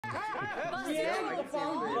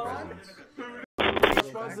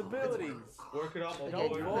Responsibilities. Work it up.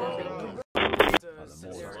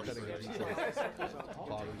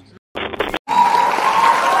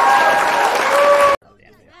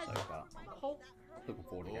 Looking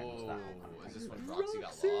forward to getting that. Is this when Roxy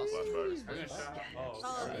got lost?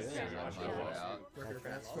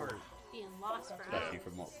 Being lost for Especially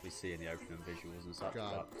from what we see in the opening visuals and such.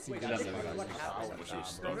 God. Oh,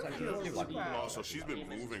 so she's been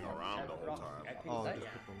moving around the whole time. Oh, just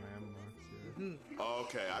put the landmarks. Yeah.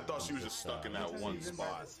 Okay, I thought she was just stuck in that one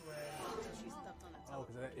spot. Oh,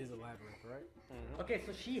 because that is a labyrinth, right? Okay,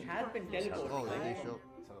 so she has been teleported. Oh, they show.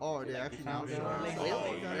 Oh, they actually now show. I can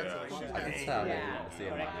tell they want to see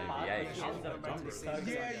him like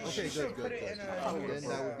Okay, good. Then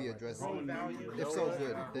that would be addressed. If so,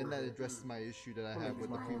 good. Then that addresses my issue that I have with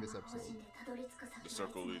the previous episode. The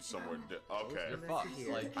circle leads somewhere. Okay. You're fucked.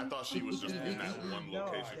 Like, I thought she was just in that one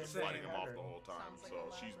location, just fighting him off the whole time. So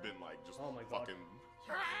she's been like just fucking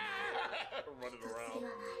running around.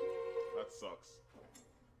 That sucks.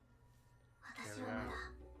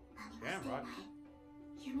 Damn, right.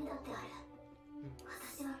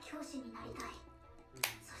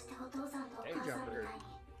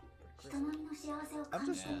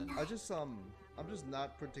 I'm just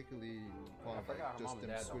not particularly fond of just them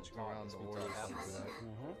switching around the orders like that.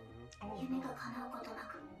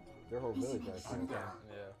 Their whole village, I think. Yeah.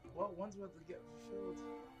 What one's about to get fulfilled?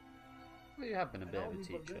 Well, you have been a bit of a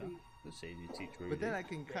teacher. Let's say you teach Ruby. But then I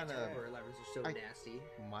can kind of. So nasty.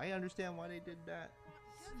 I understand why they did that.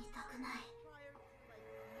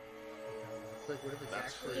 Like, what if it's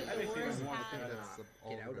actually I think that's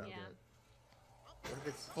all get out of we're it? gonna What if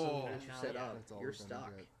it's something that you set up? That's all You're we're gonna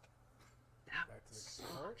stuck. get. That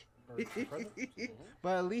would suck.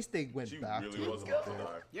 But at least they went She back really to it a was little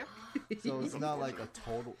gonna bit. die. So it's not like a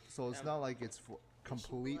total. So it's not like it's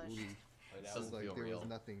completely. It doesn't Like feel there real. was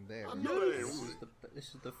nothing there.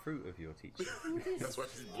 This is the fruit of your teaching. That's why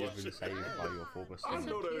she's Given blushing. saved by your former I student.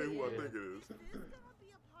 know that ain't who I think it is.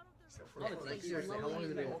 Like, seriously, how long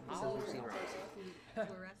has it been since we've seen Roxy?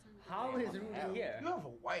 How is Ruby here? You have a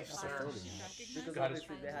wife, sir. Because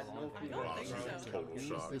obviously they had no food. Total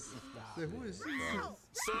shock. So who is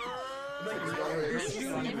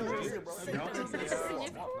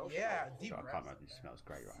Yeah, deep So I breath. can't imagine it smells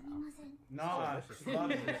great right now. Nah,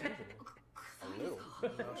 A little.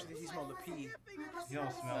 he smelled the pee. You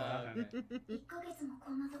don't smell nothing.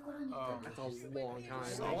 That's a long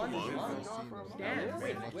time. 1 month. month? Damn,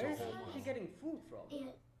 wait, where's she getting food from?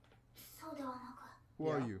 Who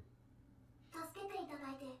are you?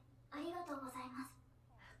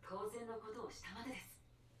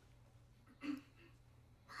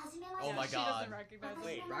 Oh my god.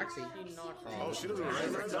 Wait, Roxy. Oh, she doesn't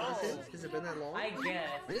recognize us? Has it been that long? I guess.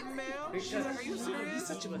 Because Are you serious? He's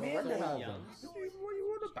such a man What are you on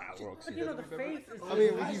about, Roxy? you know, the face is. I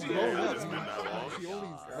mean, when he's Yeah, grown up, it's been that long. he only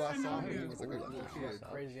last saw him when he was like a little kid.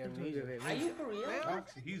 Crazy amnesia. Are you for real?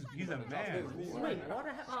 He's a man. Wait, what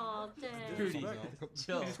happened? Oh, dang. Dude,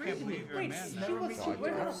 Chill. I just can't believe you're a Wait, man. she was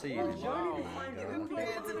I've seen him. journey to find Ruby.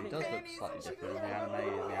 It does look slightly different in the anime. The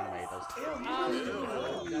anime does.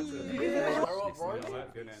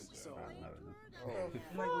 Good answer.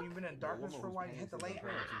 Like when you've been in darkness for a while, you hit the light. I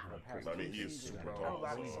mean, he is super tall. So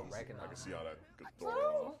I can see how that could throw her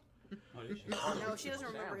off. No, she doesn't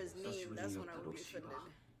remember his name. That's when I would be offended.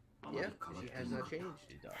 Yeah, she has not changed.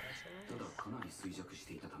 She does.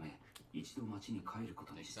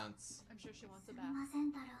 Makes sense. I'm sure she wants a bath.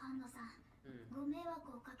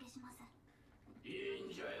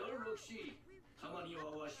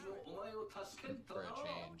 For a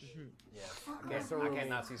change. Yeah. I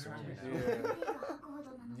cannot see some.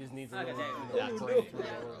 Just needs a Okay, little. That's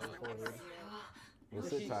We'll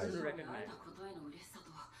sit tight.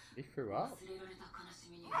 He threw up?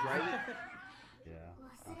 Right? Yeah.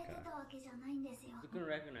 Okay. You couldn't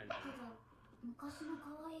recognize it.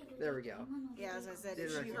 There we go. Yeah, as I said,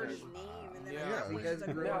 if she heard his name and then Yeah, I because was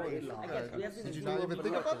like, grown "Oh, a lot. yeah." I guess we have Did to you do not a even few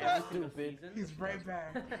think more about that? seasons. He's right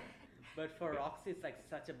back. But for Roxy, it's like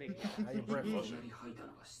such a big gap. How you breakfast?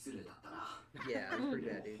 Yeah, it's pretty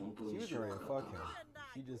bad, dude. She was ready to fuck him.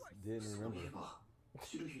 She just didn't remember.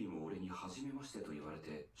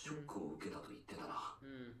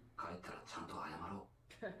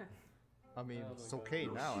 I mean, it's okay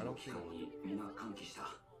now. I don't think.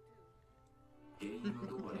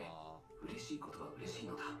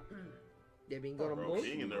 They've been going Bro, most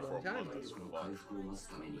being in there for long a time. month is fuck.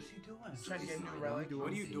 Trying to get a new relic.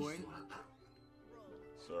 What are you doing?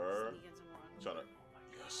 Sir, trying to.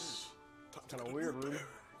 Yes. Kind of weird, Ruby.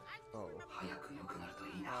 Oh. Oh,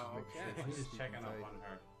 shit. He's just checking up on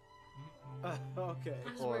her. Okay.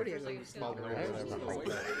 Or Really? small No. or whatever.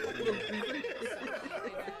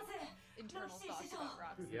 Internal thoughts about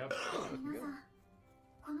Roxy. Yep.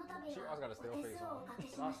 She always got a still face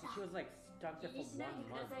on. She was like stuck there for 1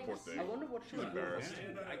 month. Poor thing. I wonder what she was doing. Embarrassed.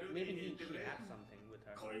 Maybe he had something with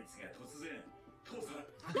her.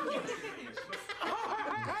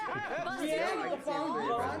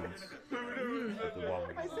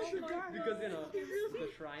 Because the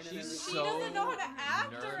shrine and She's everything. She doesn't know how to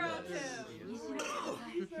act around him.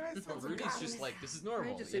 Rudy's just like, this is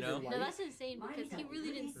normal, just you say know? the No, that's insane because he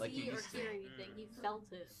really didn't Like see he or used to. hear anything. He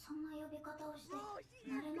felt it.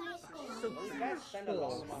 So you guys spend a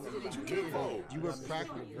lot of money. You were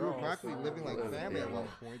practically living like family at one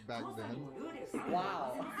point back then.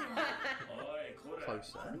 Wow.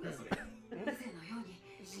 Closer.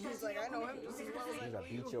 He's like, I know him just as well as I He's know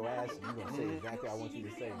gonna you. beat your ass and you gonna say exactly what I want you to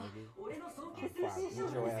say, nigga. I'm fine.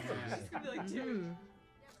 Beat your ass again. It's gonna be like, dude,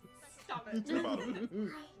 stop it. Think about it.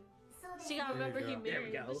 She gotta remember he There we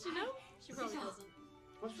married. go. Does she know? She probably doesn't.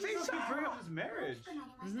 What's she gonna bring up his marriage?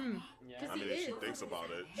 Yeah. I mean, if she thinks about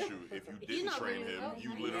it, shoot, if you He's didn't not train ready to him, go. you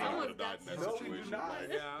literally Someone would have died in that No, we do situation. not. Like,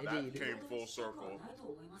 Yeah. that Indeed. came full circle.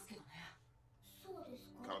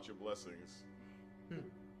 Count your blessings.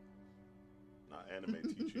 Not anime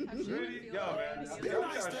teaching. Rudy, yo, man. Yo,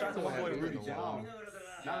 trying to shut the boy Rudy down.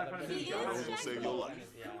 Not in front of his I was gonna save your life.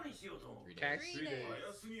 Yeah. 3 days. Text. 3 days.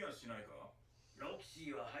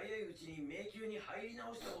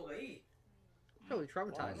 Totally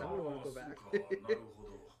traumatized. I wouldn't want to go back.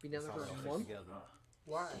 Be down there for a month.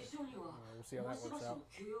 Why? We'll see how that works out.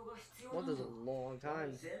 Month is a long time.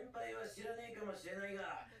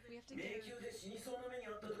 We have to get her.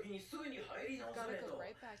 Gotta go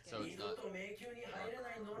right back in. So it's not. Okay,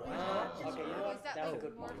 you know Oh, what? is that That was a like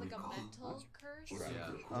good more one. of like a mental curse? Yeah.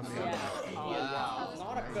 I mean, Wow.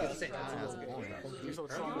 Not a curse. You're so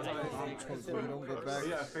traumatized. you don't go back.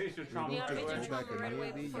 Yeah, face your trauma. Yeah, If face you your go back trauma right away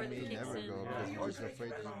immediately, you before it may kicks never in. go because you're just afraid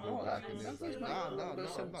to go back and it's like, no, I'm not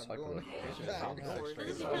going back.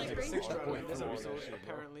 This is really great. Sixth Stratum in this episode,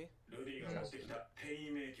 apparently.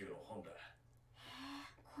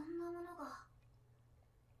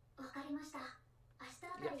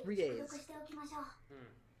 You got 3 days.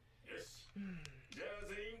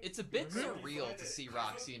 It's a bit surreal to see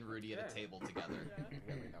Roxy and Rudy at a table together.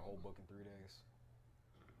 Read the whole book in 3 days.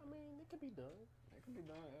 I mean, it could be done. It could be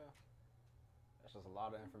done, yeah. That's just a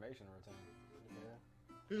lot of information to retain. Yeah.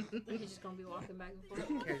 He's just gonna be walking back and forth.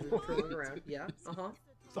 Casually trolling around. Yeah.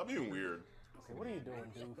 Stop being weird. Okay, what are you doing,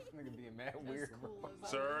 dude? This nigga being mad weird, bro.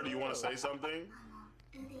 Sir, do you want to say something?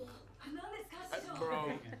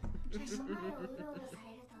 Bro.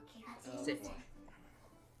 Sit.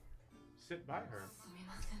 Sit by her.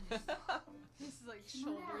 This is like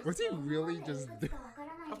shoulders. Was he really just doing?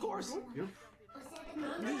 Of course.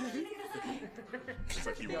 It's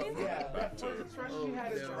like he went back to. He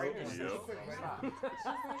had his right. Yep.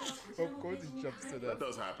 Of course he jumps to That that.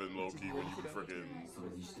 does happen low key when you freaking,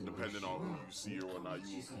 depending on who you see or whatnot,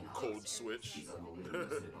 you code switch.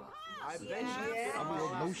 I bet you. I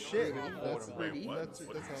mean, no shit. That's Wait, what? that's how.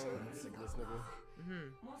 Sick of this nigga.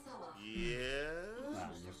 Yeah.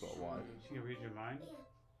 You just got one. She can read your mind?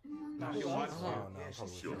 No, she wants to. Oh, no, I'm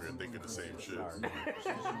probably She over here thinking the same shit. Sorry.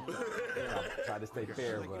 Try to stay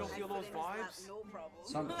fair, Like, you but don't feel those vibes? No problem.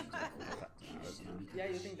 some. Yeah,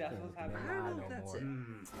 you think that's what's happening? I know more.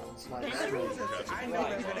 I know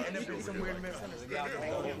that's gonna end up in some weird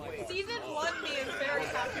misunderstanding. Season 1 me is very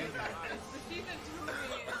happy about this. The season 2 me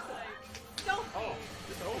is like, don't be.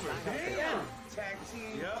 It's over. Damn! Tag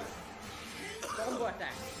team. Yep. Don't go at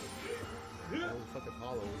that. Those fucking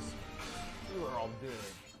hollows. We were all dead.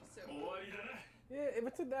 Yeah, if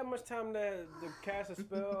it took that much time to cast a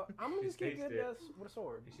spell, I'm gonna just get good at with a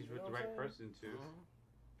sword. She's You with know the what I'm right saying? person, too.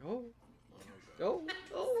 Oh. Oh.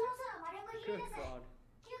 Oh. Good God.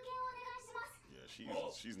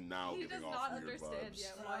 Yeah, she's now He giving does off not weird understand vibes.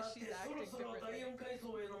 yet why she's acting differently.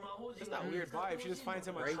 It's not weird vibe. She just finds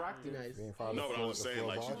him Right? attractive. Nice. Being followed No, but I was the saying floor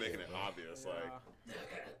like she's boss. making it obvious. Like,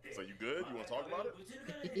 it's like, you good? You want to talk about it?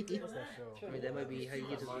 What's that show? I mean, that might be how you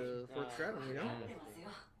get to the fourth stratum, you know?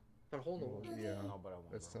 But a whole new one. Yeah, No, but I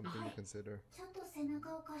won't. that's something to consider. Oh,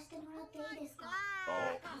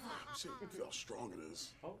 you see how strong it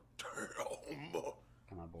is. Oh. Damn.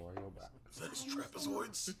 Can I borrow your back? Is that his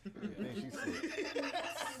trapezoids? Yeah, I think she's sick.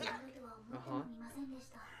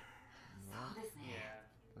 Yeah.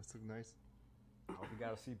 That look nice. I hope you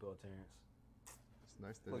got a seatbelt, Terrence. It's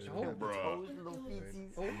nice that Push it your happened. Bruh. toes, little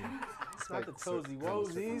feetsies. Oh. It's not the toesy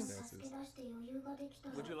woesies. circumstances.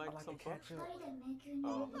 Would you like some fun?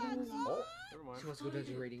 Oh. Never mind. She wants to go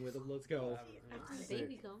dungeon raiding with him. Let's go. After the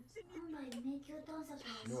baby comes.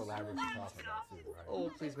 You know what Labyrinth is talking about too, right?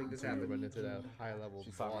 Oh, please make this happen. Run into that high level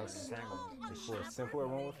She's talking about boss. entanglement. It's for a simpler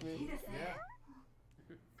one with me. Yeah.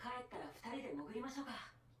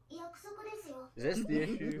 Is this the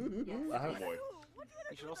issue? I hope. Boy.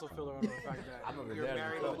 You should also fill her on the fact that I'm a you're dad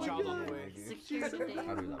married with with a child on the way. I do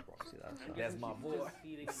that proxy, that's That's my boy.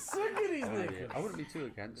 Sick of these niggas. I wouldn't be too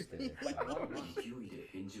against it if she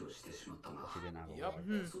didn't have a Yep.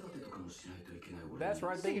 wife. That's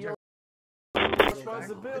right. Thinking your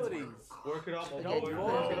responsibility. Work it up. Don't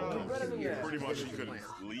fall. Better than that. Pretty much, he could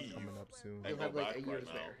leave Coming up soon. and You'll go have like back a year right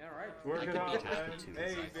to now. spare. Work I it could out. be tempted to,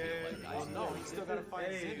 Hey, because I feel like Oh no, he's still gotta fight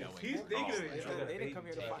Hey, Zinn. he's thinking of it. They didn't come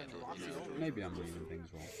here to fight Roxy only. Maybe I'm reading things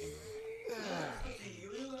wrong.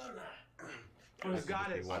 Who's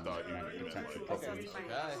got it? I thought he Meant would potential do problems.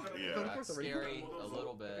 Yeah. That's scary a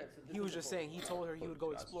little bit. He was just saying he told her he would go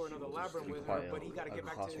explore another labyrinth with her, Quite but he gotta get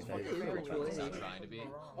back to his fucking overclassified. family. He's not trying to be.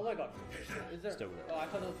 Oh my god. Is there? Still Oh, I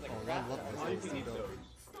thought it was like I rap. love this. All you need to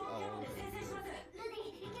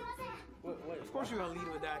Wait. Of course you're gonna lead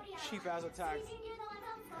with that cheap ass attack.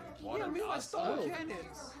 Water Yeah, me like stone Oh.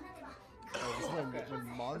 cannons. When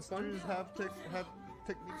monsters have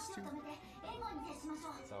techniques too.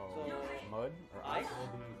 So, mud or ice?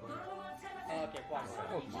 Okay, quack.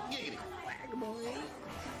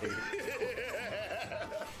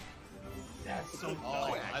 That's so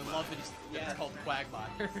Oh, I love that it's called Quagmire.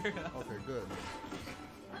 Okay, good.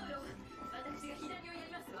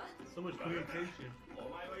 so much communication.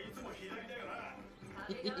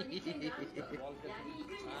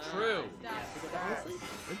 True.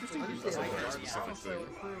 Interesting. That's a very specific thing.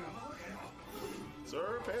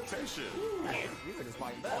 Sir, pay attention. You could just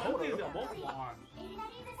fight back. Hold it up, both arms. I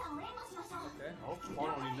hope Spawn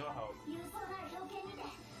only know how.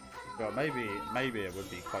 But maybe it would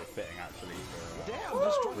be quite fitting actually for Damn,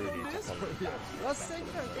 just Rudy to follow that. let's say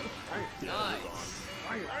that. Nice.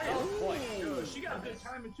 Yo, she got good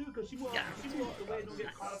timing too, cause she moved away and don't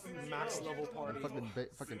get caught up in the Max level party.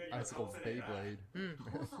 Fucking icicle Beyblade.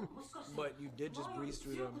 But you did just breeze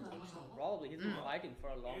through them. Probably he's been fighting for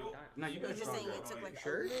a long time. Now you You're guys just are saying it took like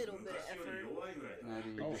Sure? a little bit of effort.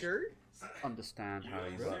 Maybe Sure? understand how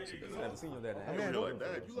he works a bit I more. haven't seen you there. I mean, like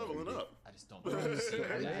that. You leveling up. I just don't. I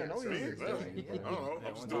know See, he's that's- I don't know.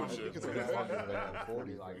 I'm just doing shit. It's a good fucking bad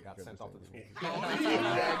 40 like got sent off to the school.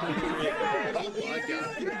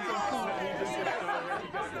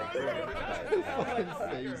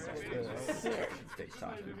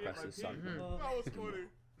 Daytime to impress his son. That was funny.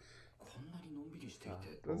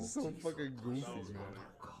 This is so fucking goofy, man.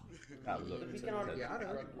 That look. We cannot like,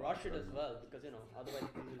 rush it as well because you know otherwise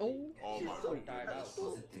Oh she's my so tired out.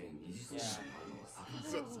 Yeah.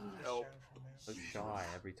 Help. So shy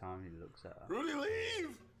every time he looks at her. Rudy,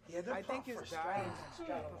 leave! I think his dad is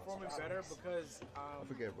performing better because I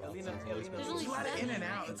forget, bro. Elena There's only It's a lot of in and 7.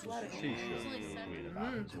 out. It's a lot of She There's should only be 7. weird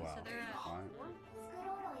about it as well. So they're at Right? 4?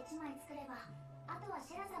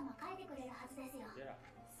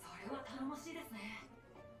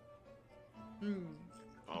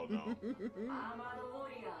 Oh no.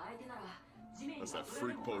 That's that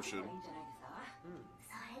freak potion.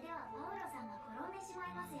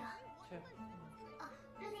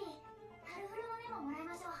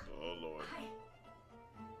 Oh lord.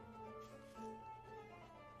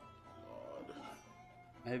 God.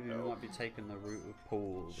 Maybe we might be taking the route of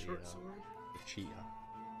Paul, the cheater.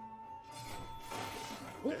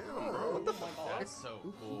 Damn, bro. That's so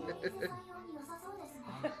cool. She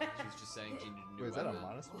was just saying she knew. Wait, is that a weapon.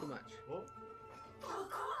 minus one? Too much.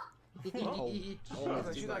 oh,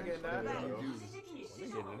 she's not getting that.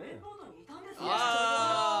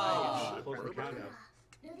 Ah!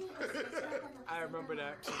 I remember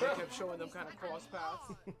that. They kept showing them kind of cross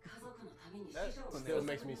paths. That still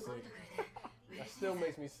makes me sick. That still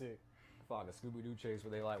makes me sick. Fuck a Scooby-Doo chase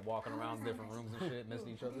where they like walking around different rooms and shit, missing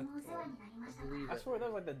each other. I swear that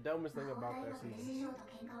was like the dumbest thing about that season.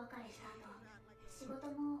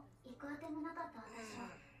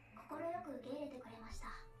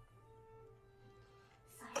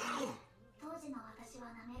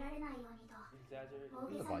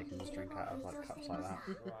 The Vikings drink out of like cups like that.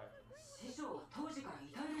 I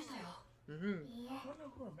wonder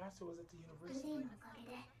who her master was at the university.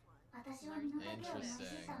 Interesting.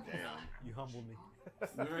 Damn. You humble me.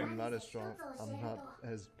 I'm not as strong. I'm not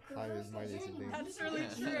as high as my ace of things. That's really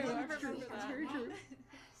true. I remember that. That's very true.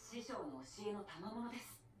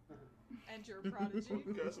 And your prodigy.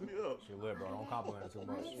 Gas me up. She lit, bro. Don't compliment her too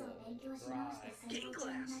much. Game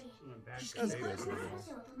glass. That's good.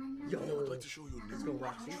 Yo, I'd like to show you a let's new go,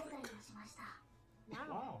 Roxy.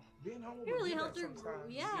 Wow. Being humble. You really would do helped that her,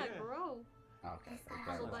 sometimes. yeah, grow. Okay.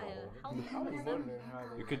 So by a I healthy was person. wondering how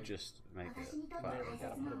they You could just make it. they gotta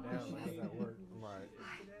put it down. Like, how does that work? Right.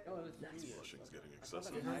 Flushing's getting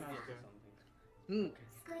excessive.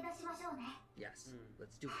 Yes,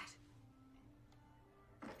 let's do it.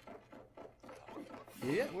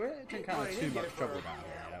 Yeah, we're in kind of too much trouble down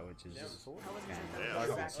here, which is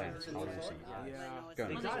makes sense. Obviously,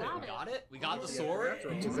 We got it. We got the sword.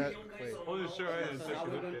 Is that wait? Oh, sure is. Now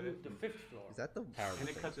we're going to the 5th floor. Is that the? And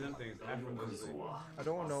it cuts them things effortlessly. I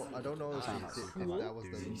don't know. I don't know if that was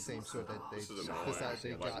the same sword that they decided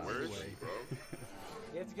they got anyway.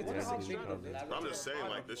 You have to get to the Sixth Stratum. I'm just saying,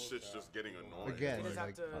 like, this shit's just getting annoying. Again, You just have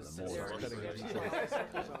like to sit more there and cutting sit edge there.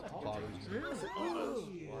 stuff bothers me.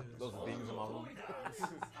 Those beams in my room. I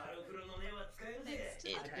remember them looking at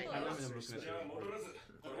you.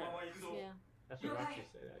 Yeah. That's what Roxy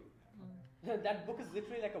said. That book is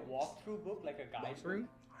literally like a walkthrough book, like a guide. Room?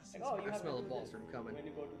 Like, oh, you I have smell to a do ball this room coming. when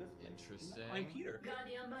you go to this place. Interesting. I'm Peter.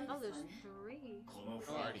 Oh, there's 3.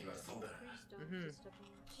 Already. 3 stones to step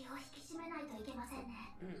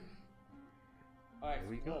in. Alright, Here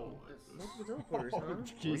we go. Multiple teleporters, huh?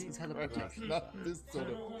 Jesus Christ, not this sort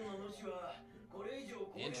of.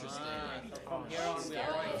 Interesting. From here on, we are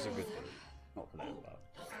right. That's a good thing. Not for them, but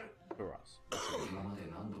for us.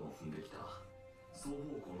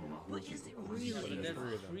 But is it really?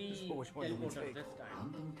 There's 3 teleporters this time.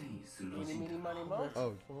 Eeny, meeny, miny, mo.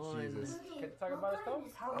 Oh Jesus! Can you talk about it though?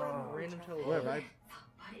 Random Whatever. teleporter.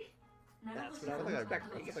 That's what I was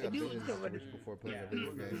expecting. I feel like I've been in this situation before playing a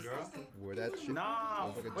video game where that shit Nah,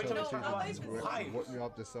 was like a wait, television no, where it warped me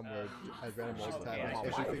up to somewhere at random all the time.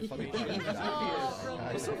 Like, everything fucking shit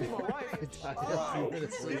died. It's something my wife. It died a few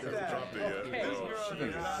minutes later. Dropped it yet.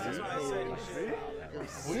 That's what I said.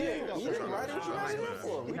 We didn't write it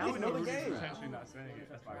before. We Now didn't we know know the Rudy's game. potentially not saying it.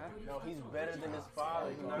 That's fine. No, he's better than his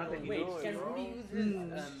father. He's not gonna Wait, do it, can bro. Rudy use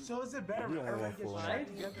his So is it better You if don't everyone want gets full shot on.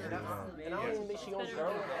 together? And I don't even think she gonna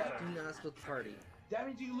throw that. Do not split the party. That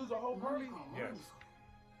means you lose a whole party? Yes.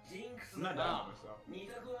 I'm not down with myself.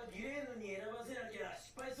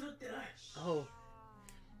 Oh,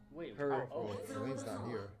 Wait, her. Oh, Elaine's not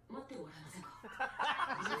here.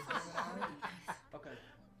 okay.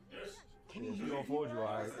 She gonna fold you,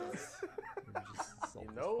 alright.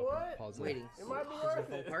 You know what? Puzzle. Waiting. It might be Does it worth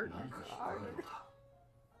fall it. apart?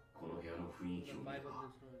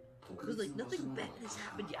 Because like nothing bad has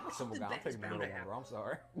happened yet. Simple Something guy. I'll bad is take the bound middle to one, bro. happen. I'm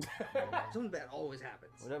sorry. Something bad always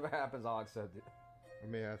happens. Whatever happens, I'll accept it. It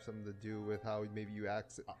may have something to do with how maybe you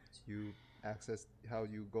access how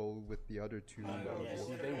you go with the other two.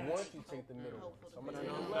 See, they want you to take the middle one. So I'm gonna take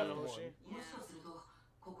the left one. This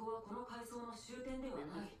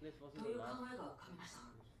wasn't enough.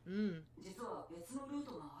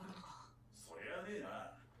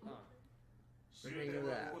 We're gonna do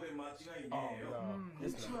that. Oh no.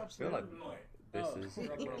 It's too I feel like this is What?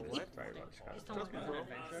 very much kind It's almost like an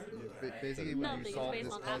adventure. Basically, when Nothing, you it's solve based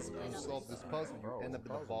this on puzzle, absolutely you nothing. solve this puzzle, you end up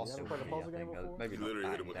in the boss You room. ever played a puzzle game before? maybe You not literally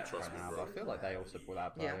hit that him with the in-depth trust right me, now, bro. but I feel like they also put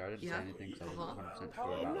that Yeah, I didn't yeah. say anything, so I'm not 100% sure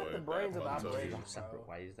Probably about not it. the brains of the Bad operation. What separate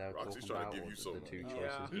ways they were Roxy's talking trying to about, give or you the some- two Yeah.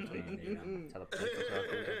 choices between the teleporter circles, I think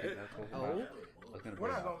they're talking Oh. about. I was going to We're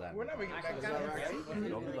bring not up them. gonna. We're not making it back to that.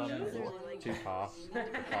 Don't be like Two paths.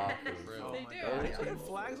 Path of They oh, Red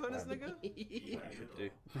flags on this nigga? what you should do.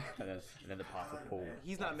 and then the path of Paul.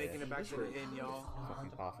 He's not making it back to the end, y'all.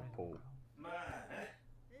 Fucking path of Paul.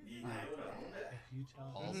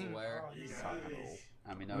 Paul's aware.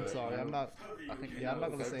 I mean, I'm sorry, I'm not. I think Yeah, I'm not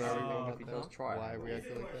gonna say anything if he about does try. why I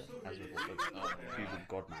reacted like that. As with the human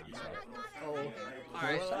godman stuff. Oh,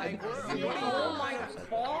 alright. Oh my god,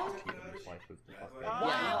 Paul?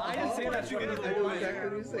 Wow, I didn't say that. You know exactly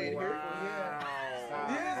what he's saying here.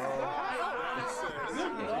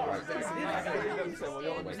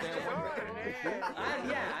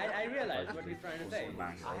 I realized what he's trying to say.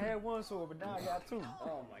 I had one sword, but now I got two.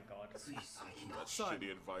 Oh my god. That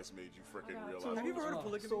shitty advice made you freaking realize. Have you ever heard of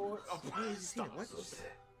polygamy?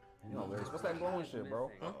 You know, Liz, what's that glowing shit,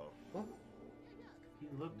 bro? He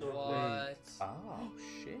looked What? Oh,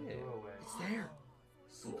 shit. It's there.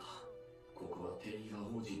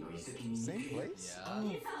 Same place? Yeah.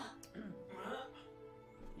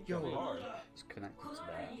 Yo, It's connected to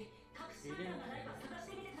that.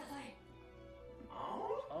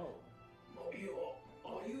 Oh.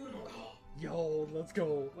 yo, let's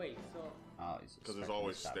go. Wait, so. Oh, he's Because there's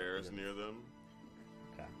always expecting stairs that. near them.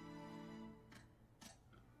 Okay.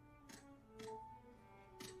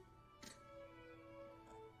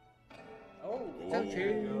 Oh, Some change.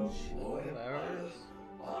 There it is.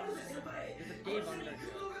 there's a cave under here.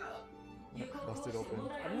 busted open.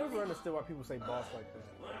 I've never understood why people say boss like that.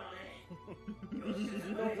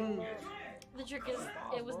 The trick is,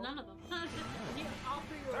 it was none of them. All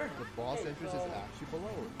three were. The boss entrance is actually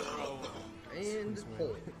below it. And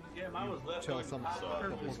pull. Yeah, mine was left. Tell some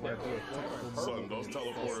Son, those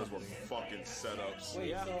teleporters were fucking setups.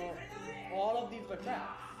 Wait, so all of these were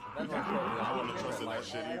trapped. I wouldn't have trusted that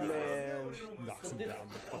shit either. Man, knocks him down.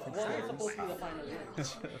 What was supposed to be the final win?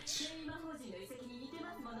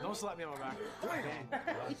 Don't slap me on my back.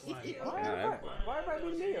 why everybody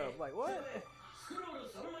beating me up? Like, what?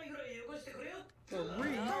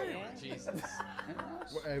 Jesus.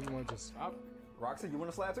 Well, everyone just. Roxy, you want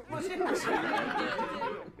to slap too? Hey,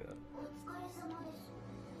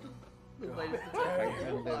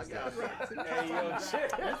 yo,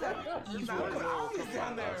 shit.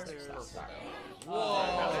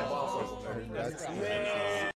 Whoa. That's Man.